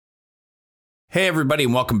Hey everybody,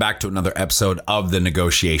 and welcome back to another episode of The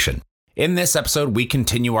Negotiation. In this episode, we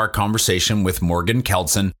continue our conversation with Morgan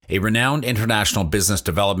Keldsen, a renowned international business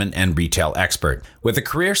development and retail expert. With a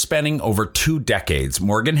career spanning over 2 decades,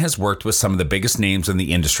 Morgan has worked with some of the biggest names in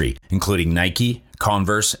the industry, including Nike,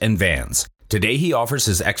 Converse, and Vans. Today, he offers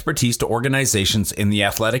his expertise to organizations in the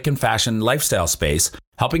athletic and fashion lifestyle space,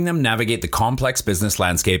 helping them navigate the complex business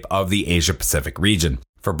landscape of the Asia-Pacific region.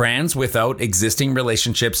 For brands without existing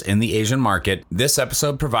relationships in the Asian market, this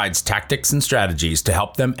episode provides tactics and strategies to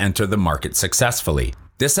help them enter the market successfully.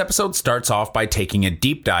 This episode starts off by taking a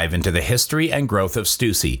deep dive into the history and growth of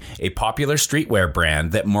Stussy, a popular streetwear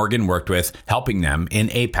brand that Morgan worked with, helping them in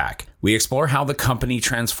APAC. We explore how the company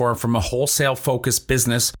transformed from a wholesale-focused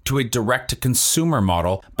business to a direct-to-consumer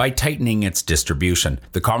model by tightening its distribution.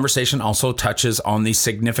 The conversation also touches on the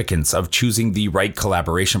significance of choosing the right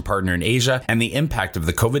collaboration partner in Asia and the impact of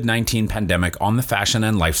the COVID-19 pandemic on the fashion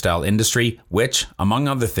and lifestyle industry, which, among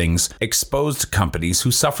other things, exposed companies who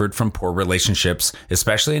suffered from poor relationships,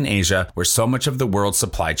 especially in Asia, where so much of the world's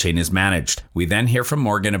supply chain is managed. We then hear from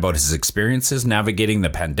Morgan about his experiences navigating the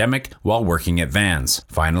pandemic while working at Vans.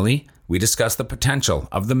 Finally, we discuss the potential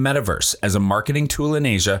of the metaverse as a marketing tool in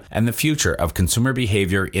Asia and the future of consumer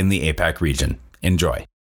behavior in the APAC region. Enjoy.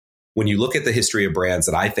 When you look at the history of brands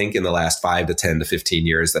that I think in the last 5 to 10 to 15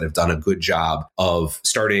 years that have done a good job of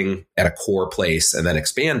starting at a core place and then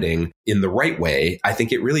expanding in the right way, I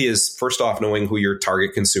think it really is, first off, knowing who your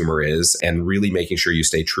target consumer is and really making sure you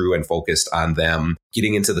stay true and focused on them,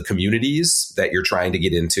 getting into the communities that you're trying to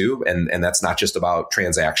get into. And that's not just about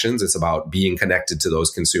transactions. It's about being connected to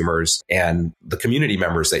those consumers and the community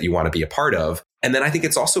members that you want to be a part of. And then I think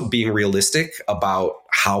it's also being realistic about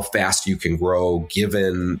how fast you can grow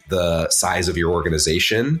given the size of your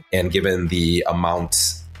organization and given the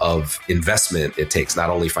amount of investment it takes, not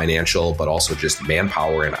only financial, but also just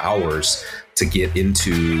manpower and hours to get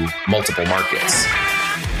into multiple markets.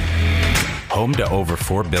 Home to over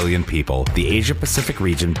 4 billion people, the Asia-Pacific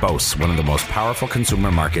region boasts one of the most powerful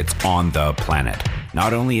consumer markets on the planet.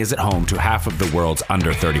 Not only is it home to half of the world's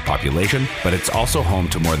under 30 population, but it's also home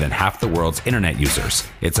to more than half the world's internet users.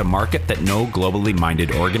 It's a market that no globally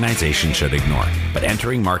minded organization should ignore. But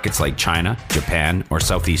entering markets like China, Japan, or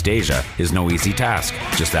Southeast Asia is no easy task.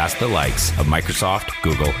 Just ask the likes of Microsoft,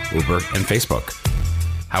 Google, Uber, and Facebook.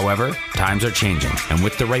 However, times are changing, and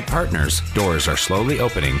with the right partners, doors are slowly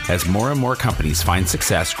opening as more and more companies find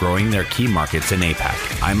success growing their key markets in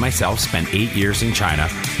APAC. I myself spent 8 years in China,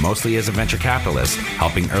 mostly as a venture capitalist,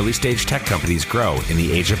 helping early-stage tech companies grow in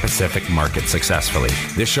the Asia-Pacific market successfully.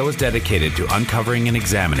 This show is dedicated to uncovering and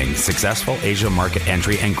examining successful Asia market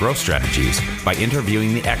entry and growth strategies by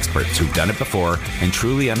interviewing the experts who've done it before and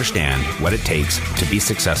truly understand what it takes to be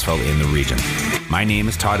successful in the region. My name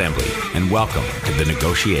is Todd Embley, and welcome to The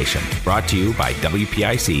Negotiation, brought to you by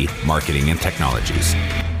WPIC Marketing and Technologies.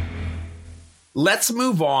 Let's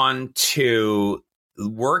move on to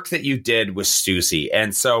work that you did with Stussy.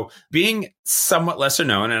 And so being somewhat lesser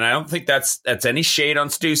known, and I don't think that's any shade on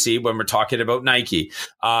Stussy when we're talking about Nike,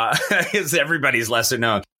 is everybody's lesser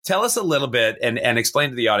known. Tell us a little bit and explain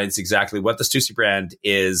to the audience exactly what the Stussy brand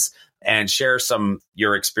is and share some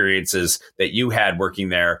your experiences that you had working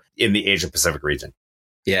there in the Asia Pacific region.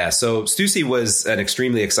 Yeah, so Stussy was an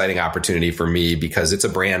extremely exciting opportunity for me because it's a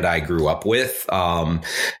brand I grew up with.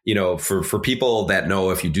 For people that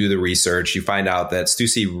know, if you do the research, you find out that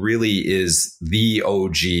Stussy really is the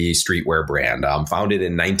OG streetwear brand, founded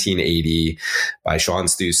in 1980 by Sean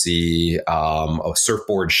Stussy, a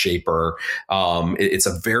surfboard shaper. It's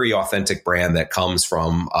a very authentic brand that comes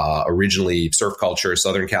from originally surf culture,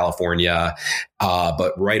 Southern California,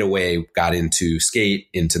 but right away got into skate,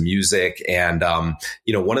 into music, and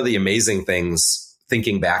one of the amazing things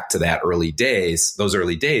thinking back to those early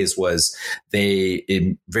days was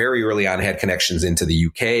they very early on had connections into the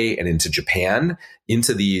UK and into Japan,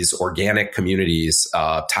 into these organic communities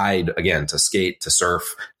tied again to skate, to surf,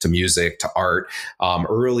 to music, to art,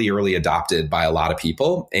 early adopted by a lot of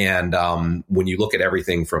people. And when you look at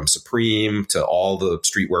everything from Supreme to all the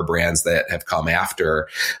streetwear brands that have come after,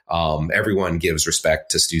 everyone gives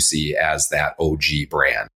respect to Stussy as that OG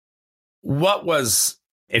brand. What was,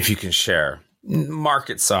 if you can share,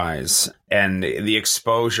 market size and the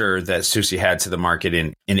exposure that Stussy had to the market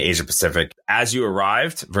in Asia Pacific as you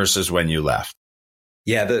arrived versus when you left?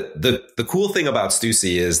 Yeah, the cool thing about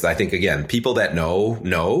Stussy is, I think, again, people that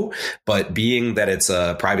know, but being that it's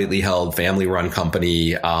a privately held, family run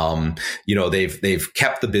company, they've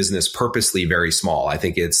kept the business purposely very small. I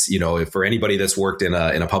think it's, for anybody that's worked in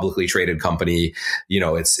a publicly traded company,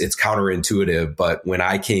 it's counterintuitive. But when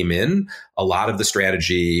I came in, a lot of the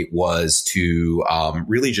strategy was to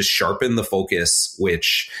really just sharpen the focus,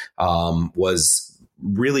 which was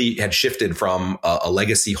really had shifted from a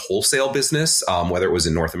legacy wholesale business, whether it was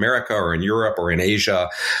in North America or in Europe or in Asia.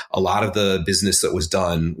 A lot of the business that was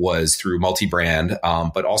done was through multi-brand,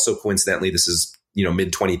 but also coincidentally, this is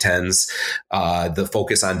mid 2010s, the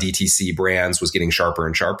focus on DTC brands was getting sharper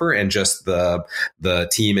and sharper. And just the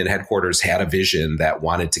team in headquarters had a vision that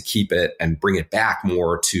wanted to keep it and bring it back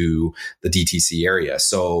more to the DTC area.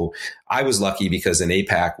 So I was lucky because in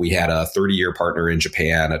APAC, we had a 30-year partner in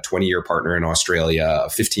Japan, a 20-year partner in Australia, a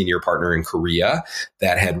 15-year partner in Korea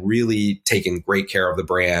that had really taken great care of the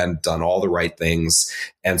brand, done all the right things.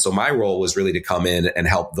 And so my role was really to come in and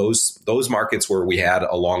help those markets where we had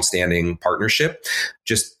a longstanding partnership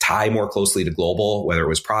just tie more closely to global, whether it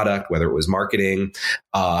was product, whether it was marketing,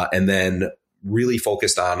 and then really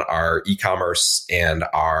focused on our e-commerce and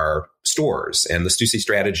our stores. And the Stussy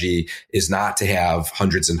strategy is not to have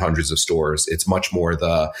hundreds and hundreds of stores. It's much more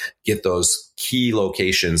the get those key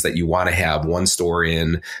locations that you want to have one store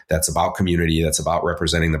in that's about community, that's about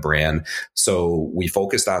representing the brand. So we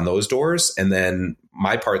focused on those doors. And then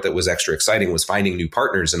my part that was extra exciting was finding new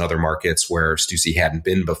partners in other markets where Stussy hadn't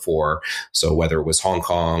been before. So whether it was Hong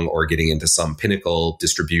Kong or getting into some pinnacle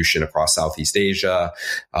distribution across Southeast Asia,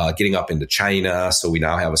 getting up into China. So we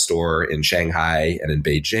now have a store in Shanghai and in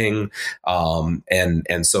Beijing.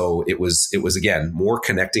 And so it was again, more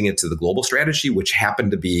connecting it to the global strategy, which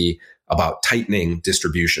happened to be about tightening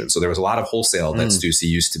distribution. So there was a lot of wholesale that Stussy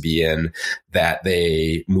used to be in that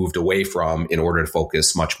they moved away from in order to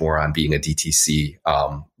focus much more on being a DTC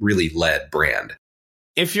really led brand.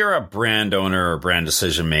 If you're a brand owner or brand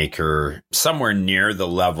decision maker somewhere near the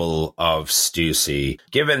level of Stussy,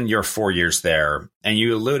 given your 4 years there, and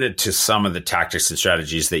you alluded to some of the tactics and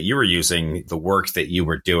strategies that you were using, the work that you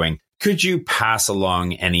were doing, could you pass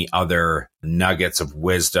along any other nuggets of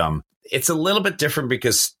wisdom? It's a little bit different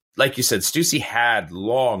because, like you said, Stussy had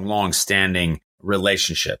long standing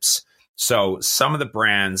relationships. So some of the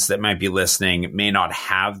brands that might be listening may not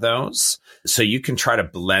have those. So you can try to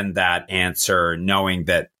blend that answer, knowing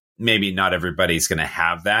that maybe not everybody's going to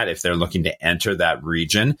have that if they're looking to enter that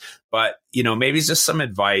region. But, maybe it's just some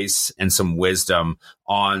advice and some wisdom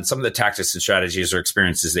on some of the tactics and strategies or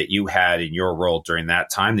experiences that you had in your role during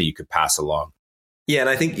that time that you could pass along. Yeah, and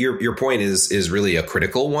I think your point is really a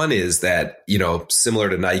critical one, is that, similar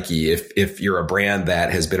to Nike, if you're a brand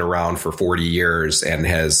that has been around for 40 years and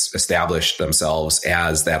has established themselves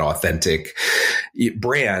as that authentic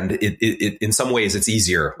brand, it in some ways it's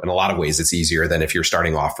easier. In a lot of ways, it's easier than if you're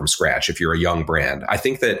starting off from scratch, if you're a young brand. I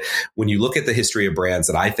think that when you look at the history of brands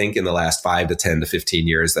that I think in the last 5 to 10 to 15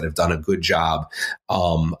 years that have done a good job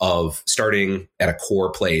of starting at a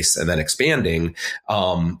core place and then expanding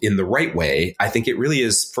in the right way, I think it really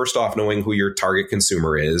is, first off, knowing who your target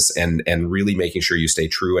consumer is and really making sure you stay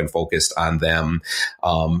true and focused on them,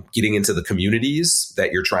 getting into the communities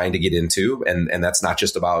that you're trying to get into. And that's not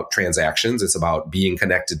just about transactions. It's about being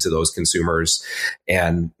connected to those consumers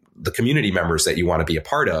and the community members that you want to be a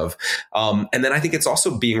part of. And then I think it's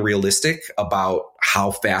also being realistic about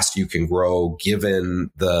how fast you can grow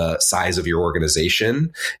given the size of your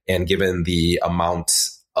organization and given the amount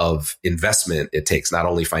of investment it takes, not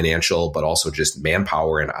only financial, but also just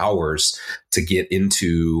manpower and hours to get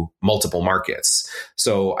into multiple markets.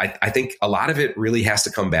 So I think a lot of it really has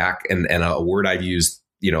to come back. And a word I've used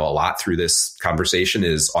a lot through this conversation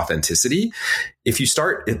is authenticity. If you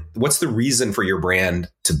start, what's the reason for your brand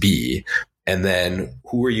to be? And then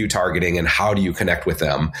who are you targeting and how do you connect with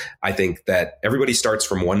them? I think that everybody starts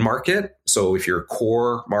from one market. So if you're a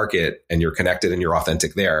core market and you're connected and you're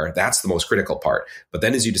authentic there, that's the most critical part. But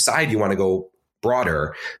then as you decide you want to go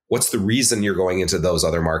broader, what's the reason you're going into those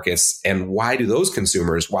other markets? And why do those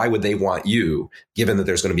consumers, why would they want you, given that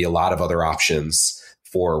there's going to be a lot of other options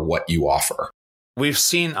for what you offer? We've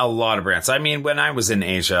seen a lot of brands. I mean, when I was in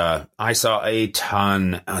Asia, I saw a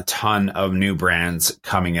ton of new brands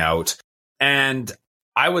coming out. And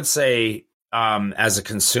I would say, as a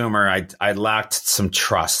consumer, I lacked some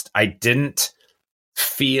trust. I didn't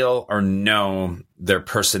feel or know their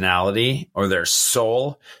personality or their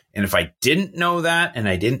soul. And if I didn't know that and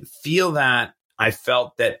I didn't feel that, I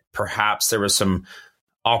felt that perhaps there was some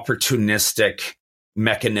opportunistic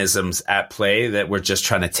mechanisms at play that were just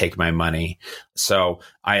trying to take my money. So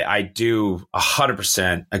I do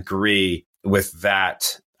 100% agree with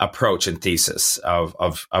that approach and thesis of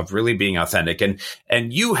really being authentic.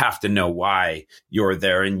 And you have to know why you're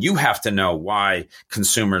there, and you have to know why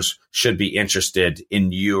consumers should be interested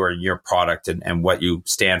in you or your product and what you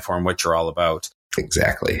stand for and what you're all about.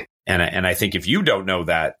 Exactly. And I think if you don't know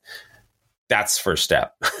that, that's first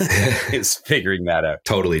step is figuring that out.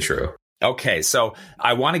 Totally true. Okay. So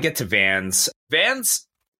I want to get to Vans. Vans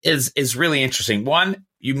is really interesting. One,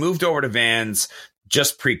 you moved over to Vans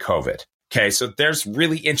just pre-COVID. Okay, so there's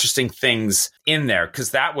really interesting things in there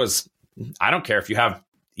because that was, I don't care if you have,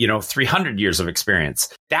 300 years of experience.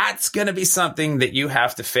 That's going to be something that you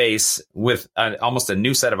have to face with almost a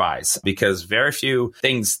new set of eyes, because very few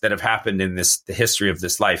things that have happened in the history of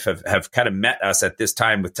this life have kind of met us at this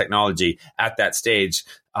time with technology at that stage,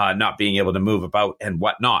 not being able to move about and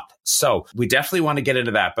whatnot. So we definitely want to get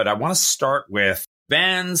into that. But I want to start with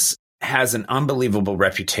Vans has an unbelievable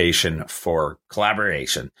reputation for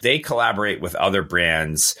collaboration. They collaborate with other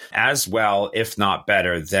brands as well, if not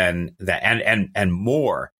better than that, and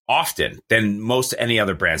more often than most any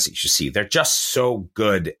other brands that you see. They're just so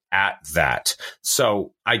good at that.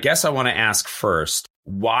 So I guess I want to ask first,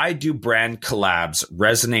 why do brand collabs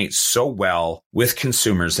resonate so well with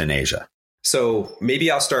consumers in Asia? So maybe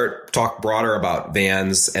I'll talk broader about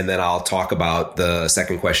Vans, and then I'll talk about the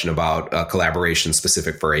second question about collaboration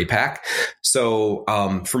specific for APAC. So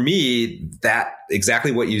for me, that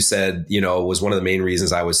exactly what you said, was one of the main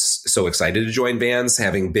reasons I was so excited to join Vans,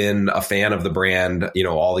 having been a fan of the brand,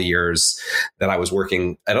 all the years that I was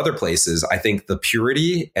working at other places. I think the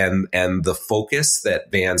purity and the focus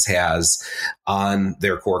that Vans has on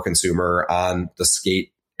their core consumer, on the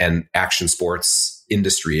skate and action sports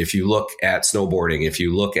industry. If you look at snowboarding, if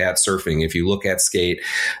you look at surfing, if you look at skate,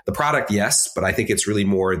 the product, yes, but I think it's really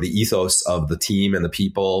more the ethos of the team and the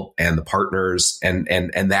people and the partners and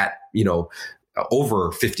that,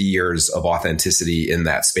 over 50 years of authenticity in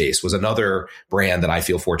that space was another brand that I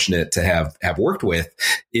feel fortunate to have worked with,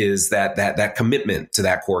 is that commitment to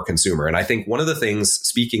that core consumer. And I think one of the things,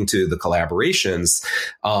 speaking to the collaborations,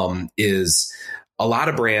 is a lot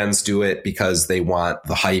of brands do it because they want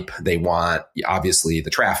the hype. They want, obviously,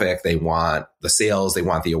 the traffic. They want the sales. They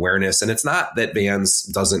want the awareness. And it's not that Vans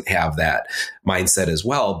doesn't have that mindset as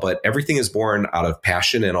well, but everything is born out of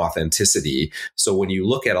passion and authenticity. So when you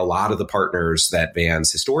look at a lot of the partners that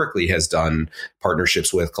Vans historically has done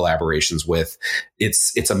partnerships with, collaborations with,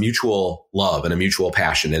 it's a mutual love and a mutual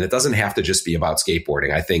passion. And it doesn't have to just be about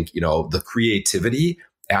skateboarding. I think, the creativity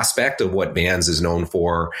aspect of what Vans is known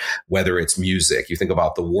for, whether it's music. You think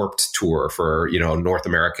about the Warped Tour for, North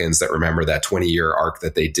Americans that remember that 20-year arc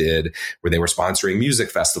that they did where they were sponsoring music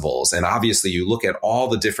festivals. And obviously you look at all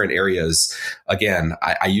the different areas. Again,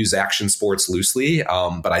 I use action sports loosely,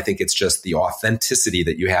 but I think it's just the authenticity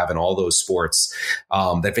that you have in all those sports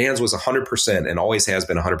that Vans was 100% and always has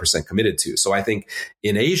been 100% committed to. So I think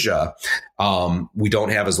in Asia, we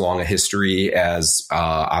don't have as long a history as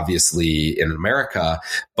obviously in America,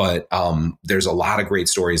 but there's a lot of great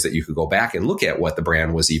stories that you could go back and look at what the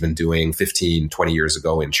brand was even doing 15, 20 years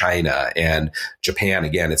ago in China and Japan.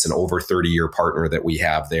 Again, it's an over 30-year partner that we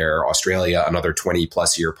have there. Australia, another 20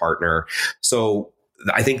 plus year partner. So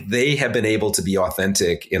I think they have been able to be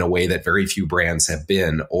authentic in a way that very few brands have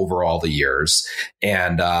been over all the years.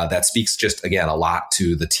 And that speaks just, again, a lot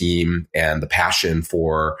to the team and the passion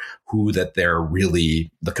for who that they're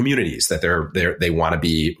really, the communities that they want to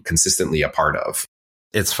be consistently a part of.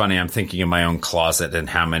 It's funny. I'm thinking in my own closet and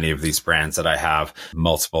how many of these brands that I have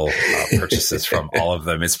multiple purchases from all of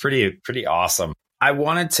them. It's pretty awesome. I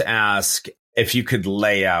wanted to ask if you could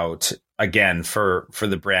lay out, again, for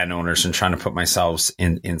the brand owners and trying to put myself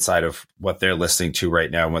inside of what they're listening to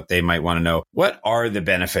right now and what they might want to know. What are the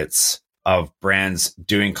benefits of brands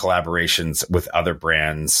doing collaborations with other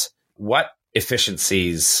brands? What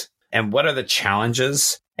efficiencies and what are the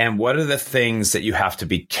challenges and what are the things that you have to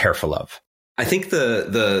be careful of? I think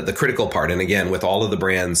the critical part, and again, with all of the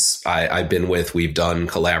brands I've been with, we've done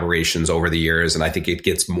collaborations over the years, and I think it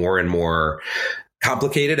gets more and more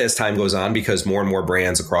complicated as time goes on because more and more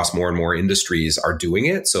brands across more and more industries are doing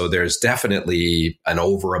it. So there's definitely an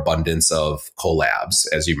overabundance of collabs,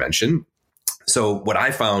 as you mentioned. So what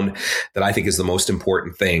I found that I think is the most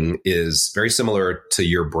important thing is very similar to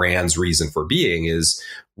your brand's reason for being is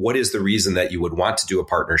what is the reason that you would want to do a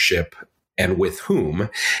partnership and with whom?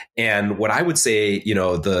 And what I would say,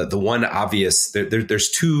 the one obvious, there's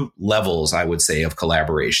two levels, I would say, of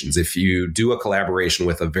collaborations. If you do a collaboration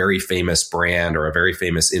with a very famous brand or a very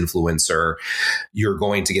famous influencer, you're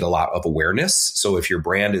going to get a lot of awareness. So if your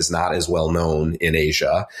brand is not as well known in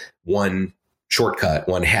Asia, one, shortcut,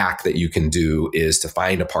 one hack that you can do is to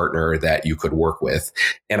find a partner that you could work with.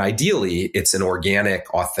 And ideally, it's an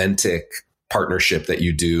organic, authentic partnership that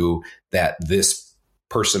you do, that this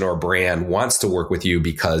person or brand wants to work with you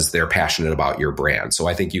because they're passionate about your brand. So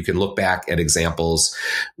I think you can look back at examples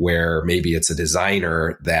where maybe it's a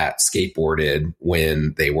designer that skateboarded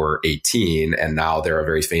when they were 18 and now they're a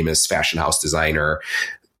very famous fashion house designer.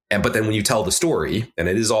 But then when you tell the story, and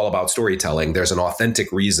it is all about storytelling, there's an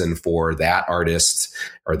authentic reason for that artist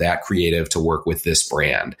or that creative to work with this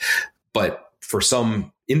brand. But for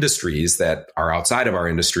some industries that are outside of our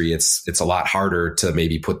industry, it's a lot harder to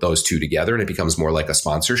maybe put those two together, and it becomes more like a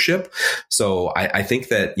sponsorship. So I think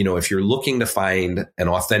that, if you're looking to find an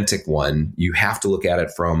authentic one, you have to look at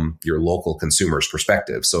it from your local consumer's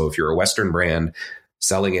perspective. So if you're a Western brand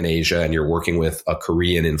selling in Asia and you're working with a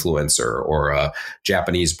Korean influencer or a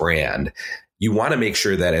Japanese brand, you want to make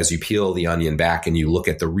sure that as you peel the onion back and you look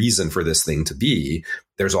at the reason for this thing to be,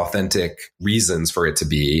 there's authentic reasons for it to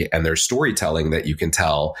be, and there's storytelling that you can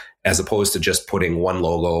tell, as opposed to just putting one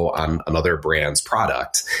logo on another brand's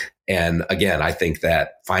product. And again, I think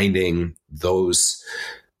that finding those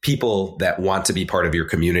people that want to be part of your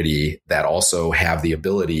community that also have the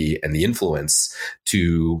ability and the influence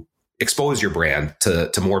to expose your brand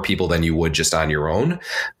to more people than you would just on your own.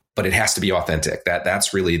 But it has to be authentic.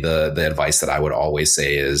 That's really the advice that I would always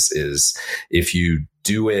say is if you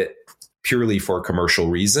do it purely for commercial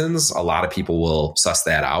reasons, a lot of people will suss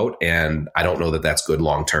that out. And I don't know that that's good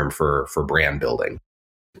long-term for brand building.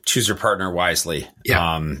 Choose your partner wisely.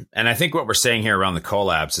 Yeah. And I think what we're saying here around the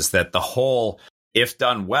collabs is that the whole, if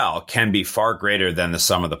done well, can be far greater than the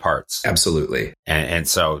sum of the parts. Absolutely. And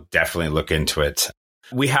so definitely look into it.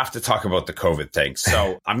 We have to talk about the COVID thing.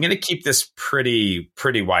 So I'm going to keep this pretty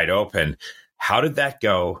wide open. How did that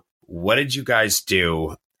go? What did you guys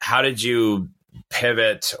do? How did you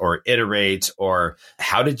pivot or iterate, or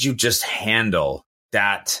how did you just handle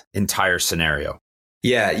that entire scenario?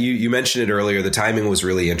 Yeah, you mentioned it earlier. The timing was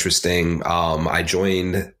really interesting. I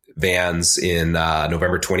joined Vans in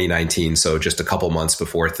November 2019, so just a couple months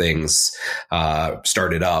before things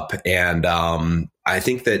started up. And I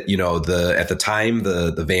think that, at the time,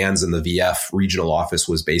 the Vans and the VF regional office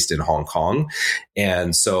was based in Hong Kong.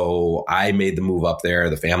 And so I made the move up there.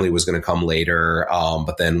 The family was going to come later.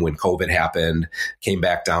 But then when COVID happened, came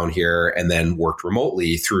back down here and then worked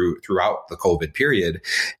remotely throughout the COVID period.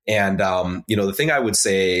 And, the thing I would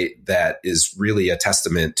say that is really a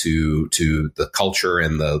testament to the culture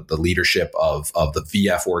and the leadership of the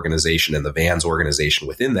VF organization and the Vans organization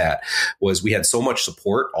within that was we had so much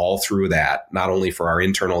support all through that, not only for our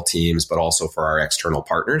internal teams, but also for our external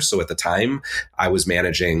partners. So at the time, I was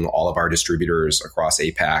managing all of our distributors across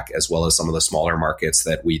APAC, as well as some of the smaller markets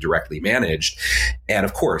that we directly managed. And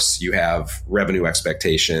of course, you have revenue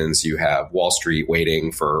expectations, you have Wall Street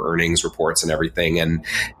waiting for earnings reports and everything. And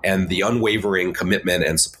the unwavering commitment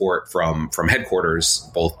and support from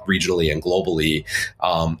headquarters, both regionally and globally,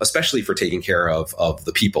 especially for taking care of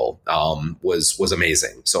the people, was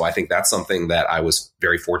amazing. So I think that's something that I was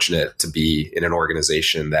very fortunate to be in an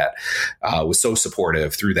organization that was so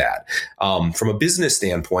supportive through that. From a business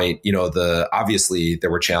standpoint, obviously there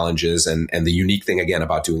were challenges, and the unique thing again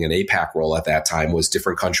about doing an APAC role at that time was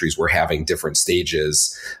different countries were having different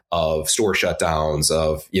stages of store shutdowns,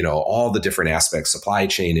 of all the different aspects, supply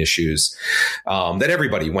chain issues that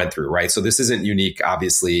everybody went through, right? So this isn't unique,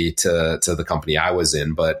 obviously, to the company I was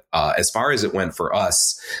in, but as far as it went for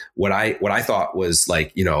us, what I thought was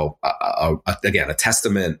like again a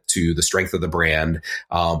testament to the strength of the brand,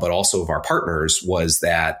 but also of our partners, was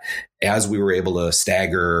that as we were able to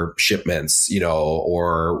stagger shipments,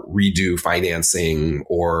 or redo financing,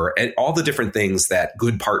 or all the different things that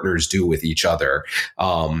good partners do with each other,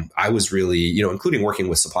 I was really, including working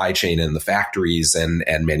with supply chain and the factories and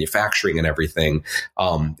manufacturing and everything.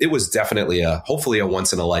 It was definitely hopefully a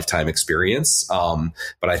once in a lifetime experience.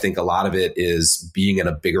 But I think a lot of it is being in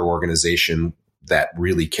a bigger organization that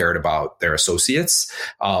really cared about their associates,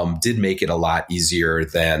 did make it a lot easier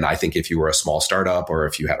than I think if you were a small startup or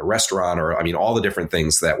if you had a restaurant, or all the different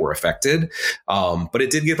things that were affected. But it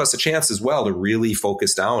did give us a chance as well to really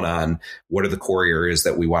focus down on what are the core areas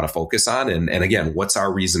that we want to focus on. And again, what's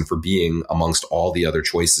our reason for being amongst all the other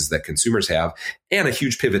choices that consumers have, and a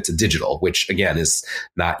huge pivot to digital, which again is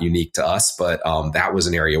not unique to us, but that was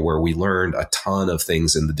an area where we learned a ton of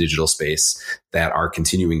things in the digital space that are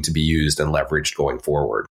continuing to be used and leveraged going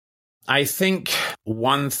forward. I think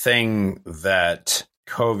one thing that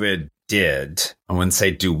COVID did, I wouldn't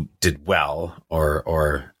say did well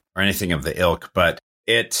or anything of the ilk, but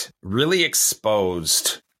it really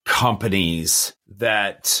exposed companies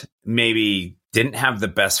that maybe didn't have the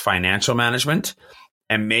best financial management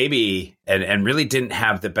and maybe and really didn't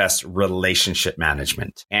have the best relationship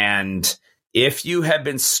management. And if you had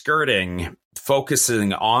been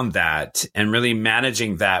focusing on that and really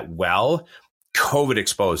managing that well, COVID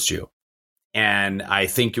exposed you. And I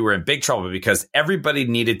think you were in big trouble because everybody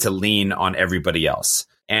needed to lean on everybody else.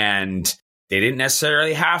 And they didn't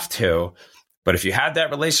necessarily have to, but if you had that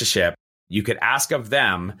relationship, you could ask of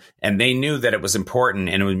them and they knew that it was important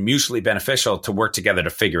and it was mutually beneficial to work together to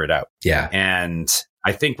figure it out. Yeah. And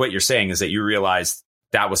I think what you're saying is that you realized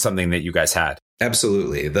that was something that you guys had.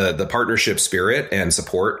 Absolutely. The partnership spirit and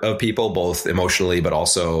support of people, both emotionally, but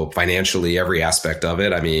also financially, every aspect of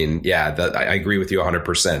it. I mean, yeah, I agree with you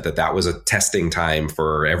 100% that was a testing time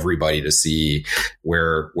for everybody to see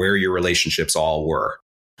where your relationships all were.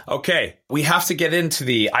 Okay, we have to get into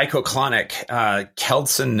the iconic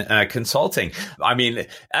Keldsen Consulting. I mean,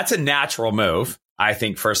 that's a natural move. I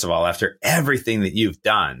think, first of all, after everything that you've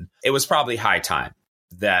done, it was probably high time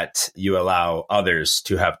that you allow others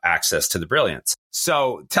to have access to the brilliance.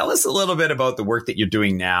 So tell us a little bit about the work that you're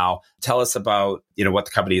doing now. Tell us about, what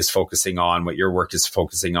the company is focusing on, what your work is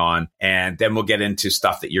focusing on, and then we'll get into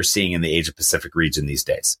stuff that you're seeing in the Asia Pacific region these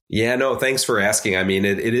days. Yeah, no, thanks for asking. I mean,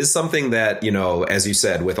 it is something that, as you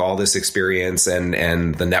said, with all this experience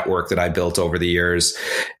and the network that I built over the years,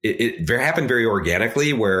 it happened very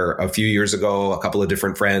organically, where a few years ago, a couple of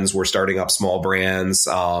different friends were starting up small brands.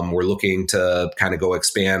 We're looking to kind of go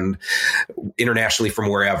expand internationally from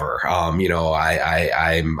wherever. I'm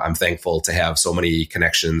thankful to have so many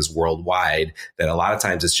connections worldwide that a lot of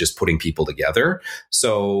times it's just putting people together.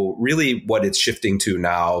 So really what it's shifting to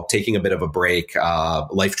now, taking a bit of a break,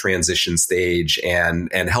 life transition stage,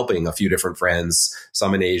 and helping a few different friends,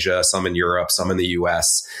 some in Asia, some in Europe, some in the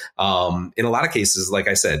US. In a lot of cases, like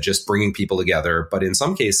I said, just bringing people together. But in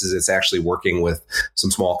some cases, it's actually working with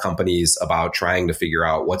some small companies about trying to figure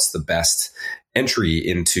out what's the best entry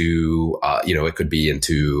into, it could be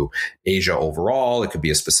into Asia overall. It could be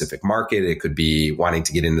a specific market. It could be wanting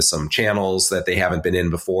to get into some channels that they haven't been in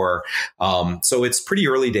before. So it's pretty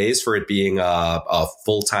early days for it being a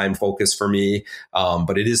full-time focus for me.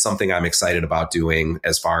 But it is something I'm excited about doing,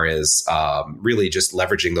 as far as really just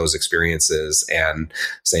leveraging those experiences and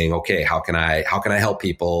saying, okay, how can I help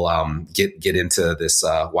people get into this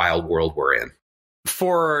wild world we're in?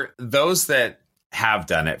 For those that have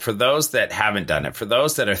done it, for those that haven't done it, for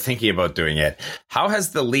those that are thinking about doing it, how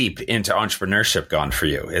has the leap into entrepreneurship gone for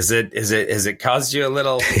you? Has it caused you a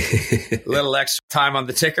little extra time on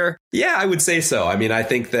the ticker? Yeah, I would say so. I mean, I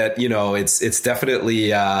think that, it's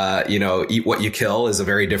definitely, eat what you kill is a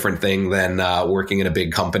very different thing than working in a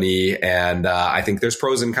big company. And I think there's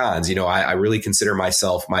pros and cons. I really consider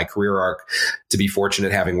myself, my career arc, to be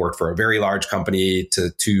fortunate, having worked for a very large company to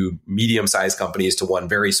two medium-sized companies to one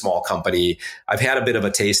very small company. I've had a bit of a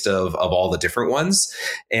taste of all the different ones.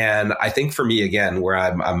 And I think for me, again, where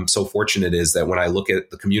I'm so fortunate is that when I look at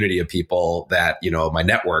the community of people that, my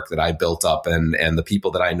network that I built up and the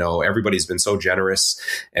people that I know, everybody's been so generous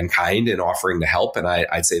and kind in offering to help. And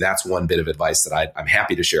I'd say that's one bit of advice that I'm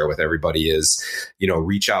happy to share with everybody is,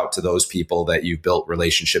 reach out to those people that you've built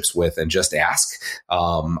relationships with and just ask.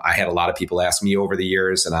 I had a lot of people ask me over the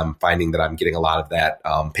years, and I'm finding that I'm getting a lot of that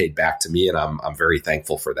paid back to me. And I'm very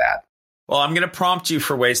thankful for that. Well, I'm going to prompt you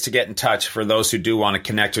for ways to get in touch for those who do want to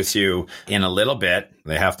connect with you in a little bit.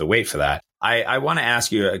 They have to wait for that. I want to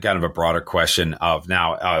ask you a kind of a broader question of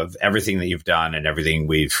everything that you've done and everything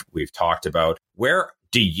we've talked about. Where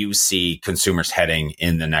do you see consumers heading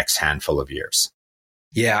in the next handful of years?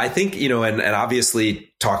 Yeah, I think, and obviously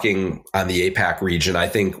talking on the APAC region, I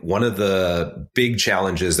think one of the big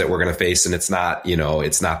challenges that we're going to face, and it's not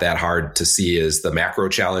that hard to see, is the macro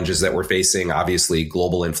challenges that we're facing, obviously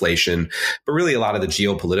global inflation, but really a lot of the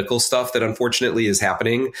geopolitical stuff that unfortunately is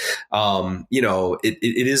happening.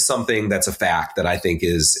 It is something that's a fact that I think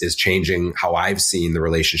is changing how I've seen the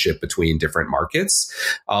relationship between different markets.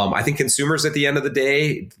 I think consumers at the end of the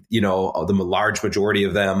day, the large majority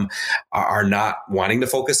of them are not wanting to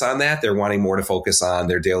focus on that. They're wanting more to focus on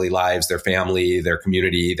their daily lives, their family, their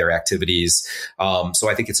community, their activities. So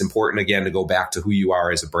I think it's important, again, to go back to who you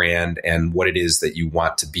are as a brand and what it is that you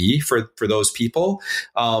want to be for those people.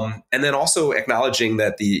 And then also acknowledging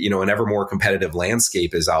that an ever more competitive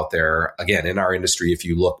landscape is out there. Again, in our industry, if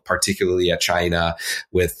you look particularly at China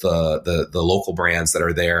with the local brands that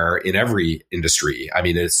are there in every industry, I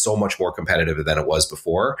mean, it's so much more competitive than it was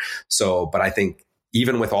before. So, but I think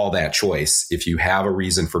even with all that choice, if you have a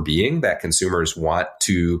reason for being that consumers want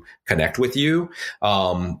to connect with you,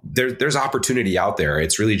 there's opportunity out there.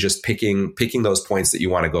 It's really just picking those points that you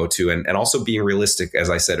want to go to, and also being realistic, as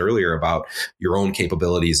I said earlier, about your own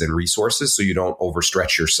capabilities and resources so you don't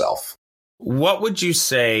overstretch yourself. What would you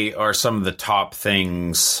say are some of the top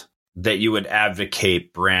things that you would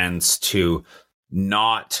advocate brands to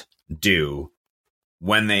not do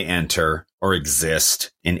when they enter or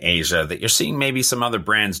exist in Asia that you're seeing maybe some other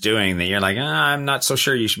brands doing that you're like, I'm not so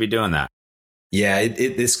sure you should be doing that? Yeah,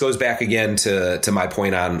 this goes back again to my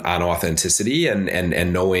point on authenticity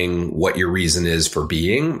and knowing what your reason is for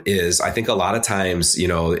being. Is I think a lot of times,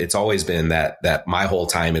 it's always been that my whole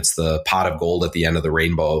time, it's the pot of gold at the end of the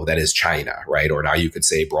rainbow that is China, right? Or now you could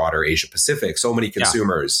say broader Asia Pacific. So many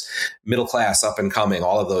consumers, middle class, up and coming,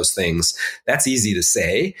 all of those things. That's easy to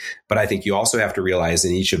say, but I think you also have to realize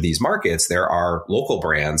in each of these markets, there are local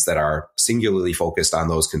brands that are singularly focused on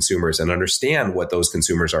those consumers and understand what those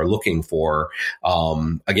consumers are looking for.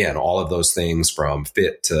 Again, all of those things from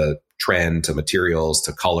fit to trend to materials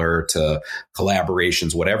to color to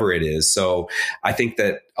collaborations, whatever it is. So I think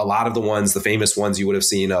that a lot of the famous ones you would have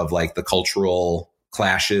seen of like the cultural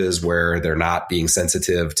clashes where they're not being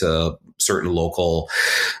sensitive to certain local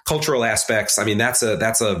cultural aspects. I mean, that's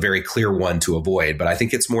a very clear one to avoid. But I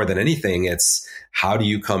think it's more than anything, it's how do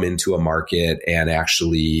you come into a market and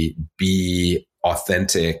actually be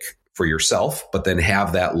authentic for yourself, but then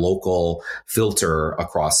have that local filter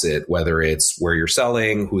across it, whether it's where you're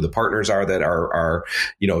selling, who the partners are that are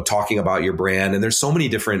talking about your brand. And there's so many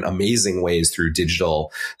different amazing ways through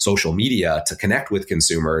digital social media to connect with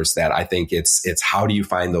consumers that I think it's how do you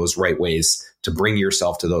find those right ways to bring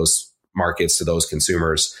yourself to those markets, to those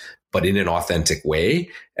consumers, but in an authentic way,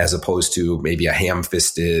 as opposed to maybe a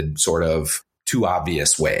ham-fisted sort of too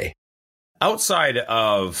obvious way. Outside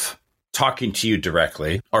of talking to you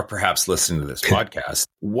directly, or perhaps listening to this podcast,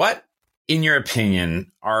 what, in your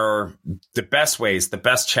opinion, are the best ways, the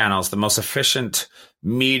best channels, the most efficient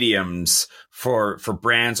mediums for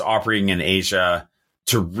brands operating in Asia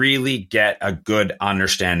to really get a good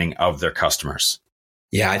understanding of their customers?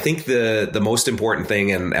 Yeah, I think the most important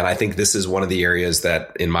thing, and I think this is one of the areas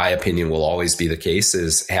that, in my opinion, will always be the case,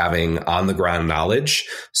 is having on the ground knowledge.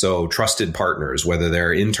 So trusted partners, whether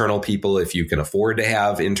they're internal people, if you can afford to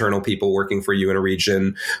have internal people working for you in a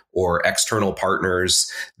region, or external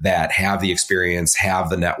partners that have the experience, have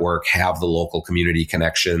the network, have the local community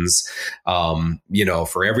connections.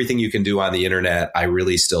 For everything you can do on the internet, I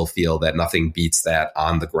really still feel that nothing beats that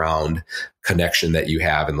on the ground connection that you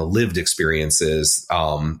have and the lived experiences,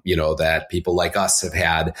 that people like us have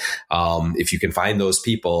had. If you can find those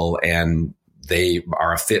people and they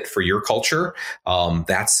are a fit for your culture,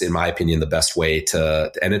 that's, in my opinion, the best way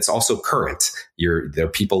and it's also current. There are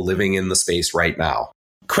people living in the space right now.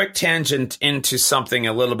 Quick tangent into something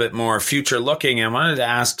a little bit more future looking. I wanted to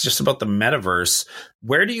ask just about the metaverse.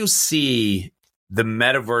 Where do you see the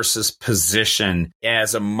metaverse's position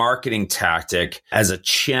as a marketing tactic, as a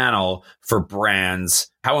channel for brands?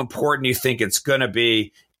 How important do you think it's going to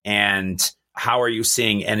be? And how are you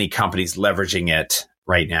seeing any companies leveraging it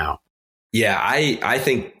right now? Yeah, I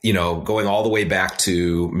think, going all the way back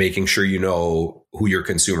to making sure you know who your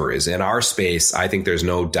consumer is. In our space, I think there's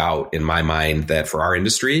no doubt in my mind that for our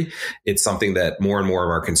industry, it's something that more and more of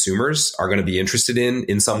our consumers are going to be interested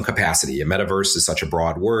in some capacity. A metaverse is such a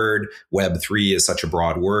broad word. Web3 is such a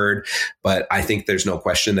broad word. But I think there's no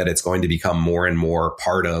question that it's going to become more and more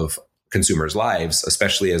part of consumers' lives,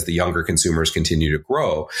 especially as the younger consumers continue to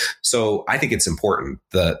grow. So I think it's important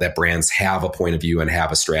that brands have a point of view and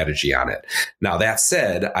have a strategy on it. Now, that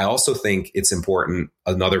said, I also think it's important.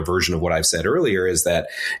 Another version of what I've said earlier is that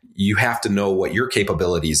you have to know what your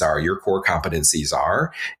capabilities are, your core competencies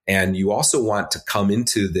are. And you also want to come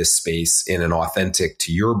into this space in an authentic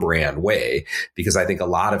to your brand way, because I think a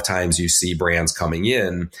lot of times you see brands coming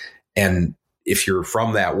in, and if you're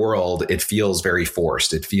from that world, it feels very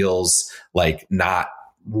forced. It feels like not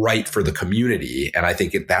right for the community. And I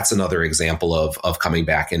think that's another example of coming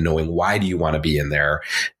back and knowing, why do you want to be in there?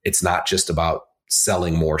 It's not just about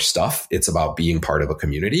selling more stuff. It's about being part of a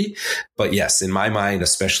community. But yes, in my mind,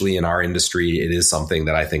 especially in our industry, it is something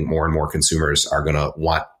that I think more and more consumers are going to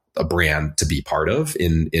want a brand to be part of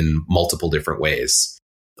in multiple different ways.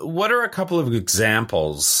 What are a couple of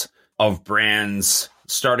examples of brands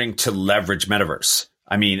starting to leverage metaverse?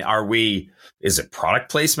 I mean, is it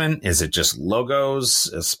product placement? Is it just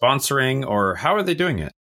logos, sponsoring, or how are they doing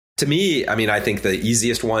it? To me, I mean, I think the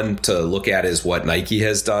easiest one to look at is what Nike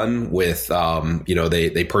has done with,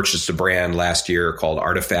 they purchased a brand last year called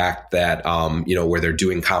Artifact that, where they're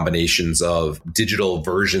doing combinations of digital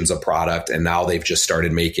versions of product. And now they've just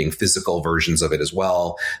started making physical versions of it as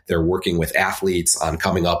well. They're working with athletes on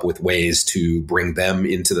coming up with ways to bring them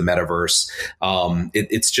into the metaverse.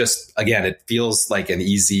 It's just, again, it feels like an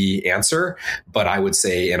easy answer, but I would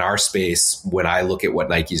say in our space, when I look at what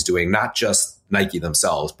Nike's doing, not just Nike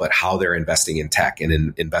themselves, but how they're investing in tech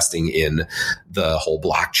and investing in the whole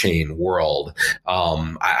blockchain world.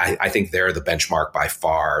 I think they're the benchmark by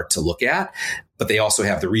far to look at. But they also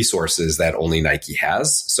have the resources that only Nike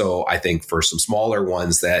has. So I think for some smaller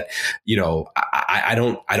ones that, I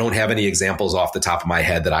don't have any examples off the top of my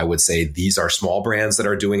head that I would say these are small brands that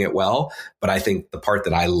are doing it well. But I think the part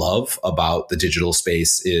that I love about the digital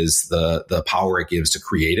space is the power it gives to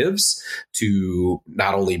creatives to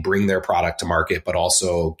not only bring their product to market, but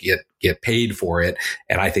also get paid for it.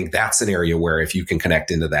 And I think that's an area where if you can connect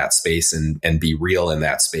into that space and be real in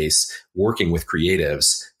that space, working with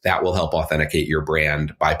creatives, that will help authenticate your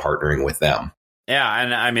brand by partnering with them. Yeah.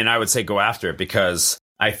 And I mean, I would say go after it because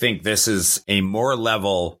I think this is a more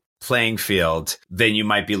level playing field than you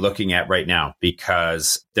might be looking at right now,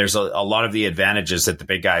 because there's a lot of the advantages that the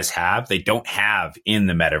big guys have, they don't have in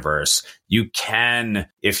the metaverse. You can,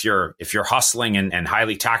 if you're hustling and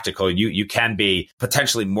highly tactical, you can be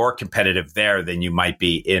potentially more competitive there than you might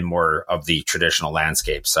be in more of the traditional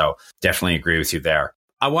landscape. So definitely agree with you there.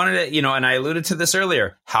 I wanted to, and I alluded to this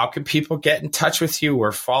earlier, how can people get in touch with you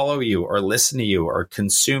or follow you or listen to you or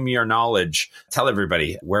consume your knowledge? Tell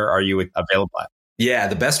everybody, where are you available at? Yeah,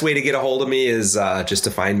 the best way to get a hold of me is just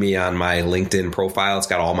to find me on my LinkedIn profile. It's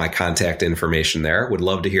got all my contact information there. Would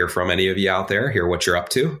love to hear from any of you out there, hear what you're up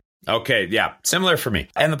to. Okay, yeah, similar for me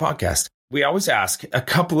and the podcast. We always ask a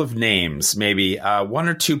couple of names, maybe one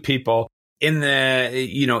or two people in the,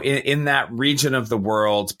 in that region of the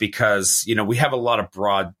world, because, we have a lot of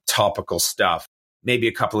broad topical stuff. Maybe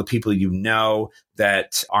a couple of people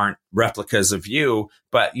that aren't replicas of you,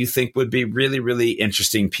 but you think would be really, really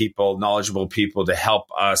interesting people, knowledgeable people to help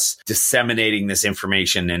us disseminating this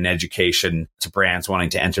information and education to brands wanting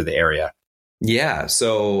to enter the area. Yeah.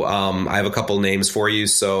 So I have a couple names for you.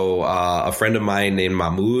 So a friend of mine named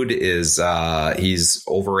Mahmoud he's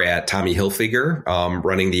over at Tommy Hilfiger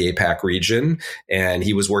running the APAC region. And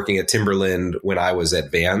he was working at Timberland when I was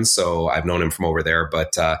at Vans. So I've known him from over there.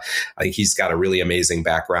 But I think he's got a really amazing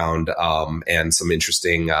background and some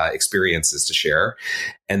interesting experiences to share.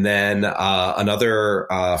 And then another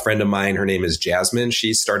friend of mine, her name is Jasmine.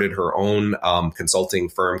 She started her own consulting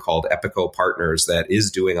firm called Epico Partners that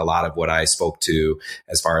is doing a lot of what I spoke to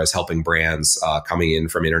as far as helping brands coming in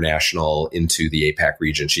from international into the APAC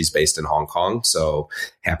region. She's based in Hong Kong. So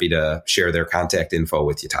happy to share their contact info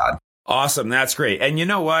with you, Todd. Awesome. That's great. And you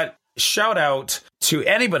know what? Shout out to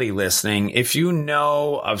anybody listening. If you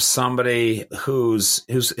know of somebody who's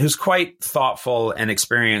quite thoughtful and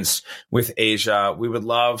experienced with Asia, we would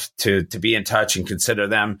love to be in touch and consider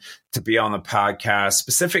them to be on the podcast.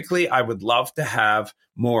 Specifically, I would love to have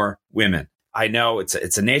more women. I know it's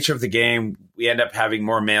a nature of the game. We end up having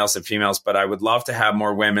more males than females, but I would love to have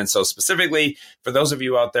more women. So specifically for those of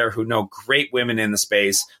you out there who know great women in the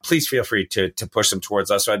space, please feel free to push them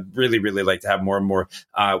towards us. So I'd really, really like to have more and more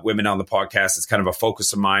women on the podcast. It's kind of a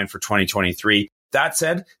focus of mine for 2023. That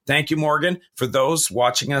said, thank you, Morgan. For those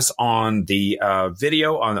watching us on the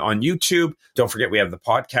video on YouTube, don't forget we have the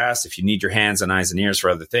podcast. If you need your hands and eyes and ears for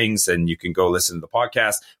other things, then you can go listen to the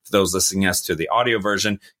podcast. For those listening us to the audio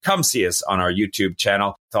version, come see us on our YouTube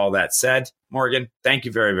channel. With all that said, Morgan, thank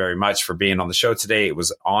you very, very much for being on the show today. It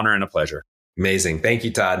was an honor and a pleasure. Amazing. Thank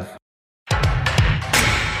you, Todd.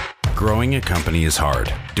 Growing a company is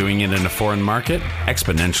hard. Doing it in a foreign market,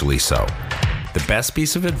 exponentially so. The best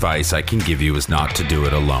piece of advice I can give you is not to do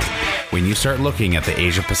it alone. When you start looking at the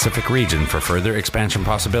Asia Pacific region for further expansion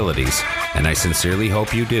possibilities, and I sincerely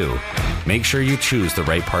hope you do, make sure you choose the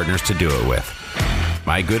right partners to do it with.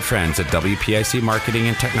 My good friends at WPIC Marketing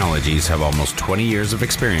and Technologies have almost 20 years of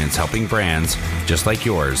experience helping brands, just like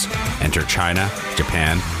yours, enter China,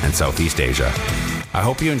 Japan, and Southeast Asia. I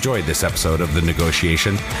hope you enjoyed this episode of The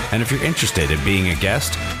Negotiation, and if you're interested in being a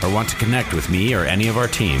guest or want to connect with me or any of our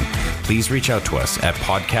team, please reach out to us at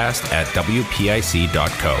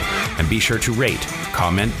podcast@wpic.co, and be sure to rate,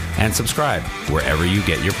 comment, and subscribe wherever you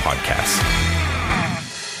get your podcasts.